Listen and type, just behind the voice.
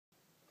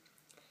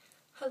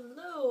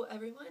Hello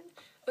everyone.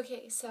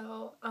 Okay,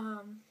 so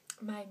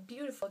my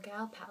beautiful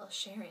gal pal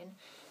Sherin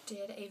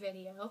did a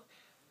video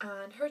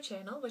on her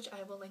channel, which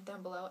I will link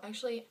down below.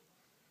 Actually,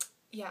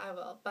 yeah, I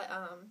will, but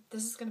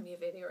this is gonna be a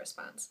video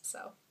response,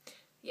 so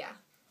yeah.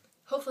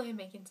 Hopefully I'm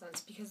making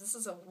sense because this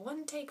is a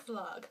one-take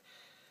vlog.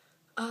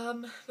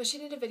 But she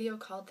did a video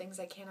called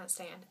Things I Cannot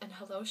Stand. And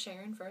hello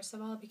Sherin, first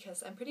of all,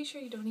 because I'm pretty sure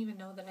you don't even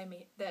know that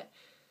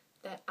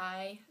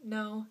I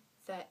know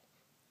that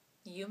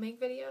you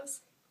make videos.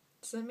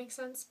 Does that make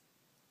sense?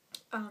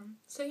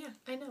 So yeah,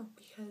 I know,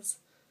 because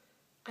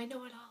I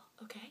know it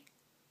all, okay?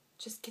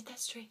 Just get that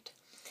straight.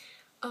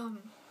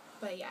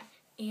 But yeah,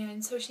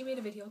 and so she made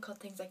a video called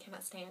Things I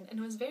Cannot Stand, and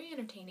it was very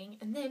entertaining,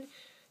 and then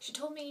she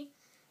told me,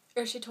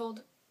 or she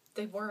told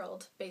the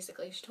world,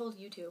 basically, she told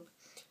YouTube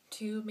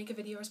to make a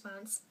video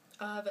response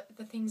of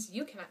the things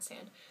you cannot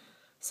stand.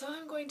 So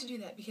I'm going to do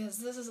that, because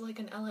this is like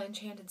an Ella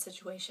Enchanted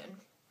situation,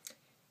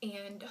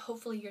 and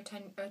hopefully you're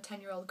a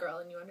 10-year-old girl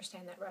and you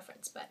understand that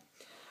reference, but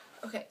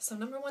okay, so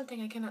number one thing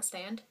I cannot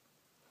stand,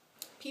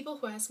 people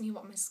who ask me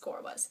what my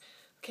score was.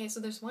 Okay, so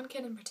there's one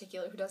kid in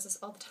particular who does this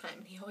all the time,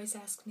 and he always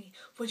asks me,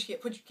 what'd you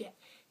get, what'd you get?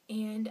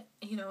 And,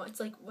 you know, it's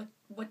like,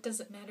 what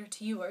does it matter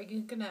to you? Are you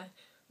gonna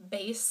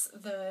base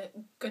the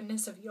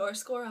goodness of your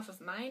score off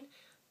of mine?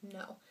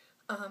 No.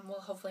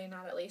 Well, hopefully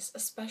not, at least.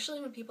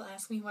 Especially when people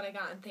ask me what I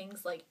got in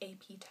things like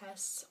AP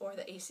tests or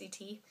the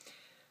ACT.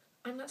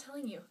 I'm not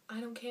telling you. I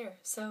don't care.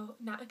 So,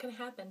 not gonna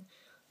happen.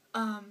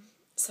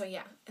 So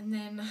yeah, and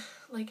then,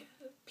 like,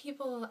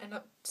 people end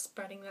up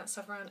spreading that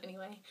stuff around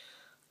anyway.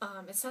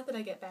 It's not that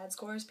I get bad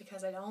scores,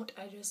 because I don't.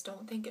 I just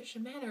don't think it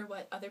should matter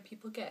what other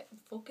people get.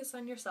 Focus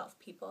on yourself,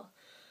 people.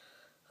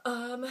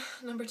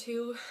 Number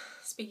two,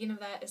 speaking of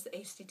that, is the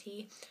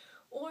ACT,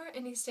 or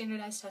any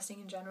standardized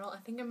testing in general. I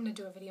think I'm going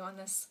to do a video on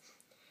this,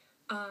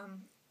 I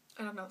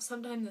don't know,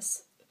 sometime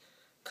this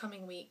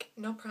coming week.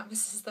 No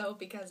promises, though,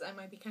 because I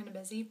might be kind of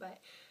busy, but,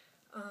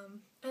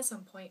 at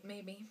some point,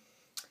 maybe.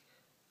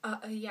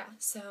 Yeah,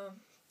 so,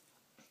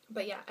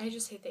 but yeah, I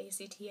just hate the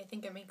ACT. I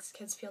think it makes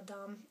kids feel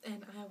dumb,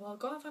 and I will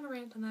go off on a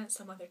rant on that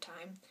some other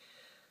time.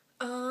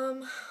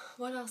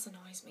 What else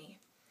annoys me?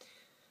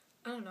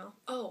 I don't know.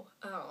 Oh,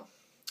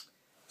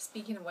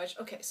 speaking of which,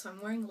 okay, so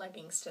I'm wearing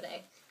leggings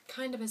today.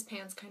 Kind of as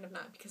pants, kind of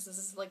not, because this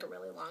is like a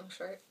really long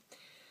shirt.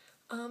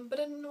 But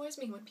it annoys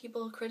me when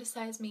people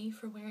criticize me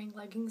for wearing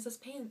leggings as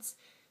pants.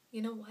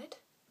 You know what?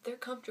 They're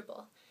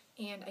comfortable.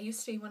 And I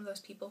used to be one of those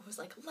people who was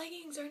like,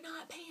 leggings are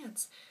not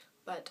pants.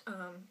 But,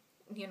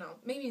 you know,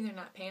 maybe they're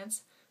not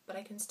pants, but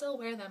I can still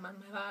wear them on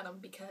my bottom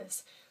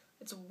because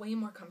it's way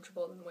more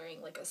comfortable than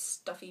wearing, like, a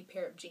stuffy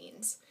pair of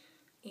jeans.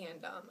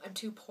 And, I'm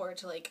too poor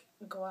to, like,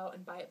 go out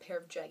and buy a pair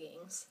of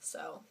jeggings,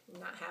 so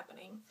not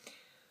happening.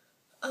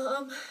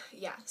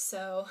 Yeah,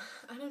 so,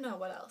 I don't know,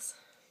 what else?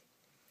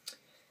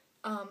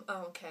 Oh,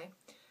 okay.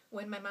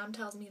 When my mom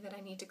tells me that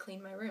I need to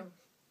clean my room,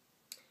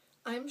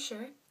 I'm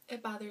sure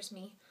it bothers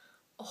me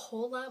a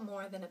whole lot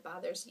more than it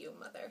bothers you,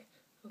 Mother.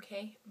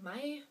 Okay?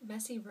 My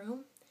messy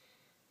room,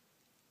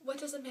 what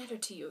does it matter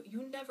to you?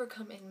 You never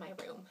come in my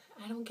room.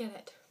 I don't get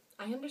it.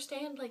 I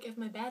understand, like, if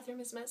my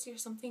bathroom is messy or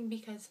something,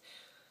 because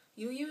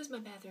you use my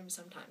bathroom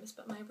sometimes,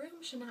 but my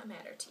room should not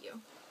matter to you.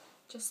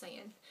 Just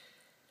saying.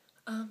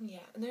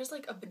 Yeah, and there's,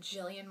 like, a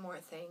bajillion more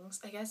things.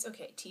 I guess,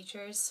 okay,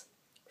 teachers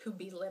who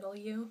belittle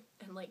you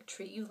and, like,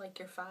 treat you like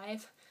you're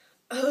 5.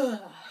 Ugh.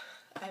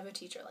 I have a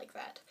teacher like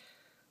that.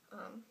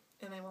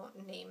 And I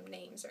won't name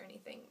names or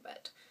anything,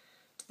 but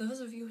to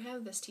those of you who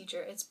have this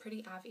teacher, it's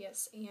pretty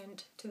obvious,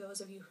 and to those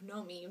of you who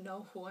know me, you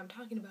know who I'm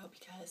talking about,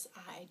 because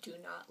I do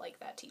not like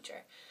that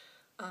teacher.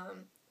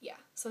 Yeah,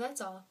 so that's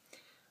all.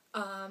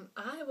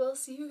 I will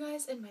see you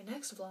guys in my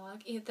next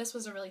vlog. This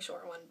was a really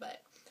short one,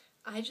 but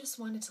I just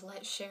wanted to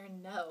let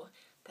Sherin know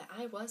that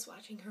I was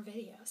watching her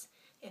videos,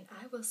 and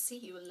I will see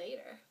you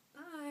later.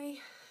 Bye!